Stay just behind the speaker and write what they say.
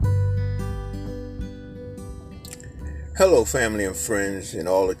Hello, family and friends, and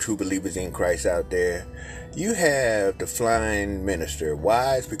all the true believers in Christ out there. You have the flying minister.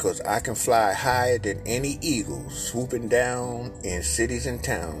 Why? It's because I can fly higher than any eagle, swooping down in cities and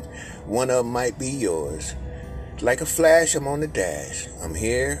towns. One of them might be yours. Like a flash, I'm on the dash. I'm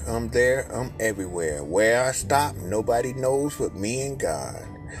here, I'm there, I'm everywhere. Where I stop, nobody knows but me and God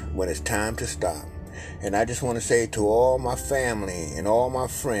when it's time to stop. And I just want to say to all my family and all my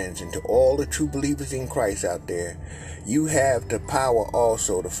friends and to all the true believers in Christ out there, you have the power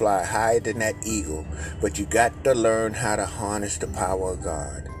also to fly higher than that eagle, but you got to learn how to harness the power of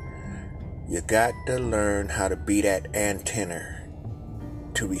God. You got to learn how to be that antenna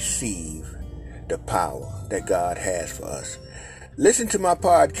to receive the power that God has for us. Listen to my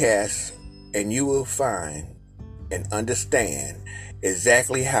podcast and you will find and understand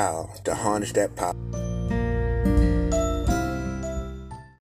exactly how to harness that power.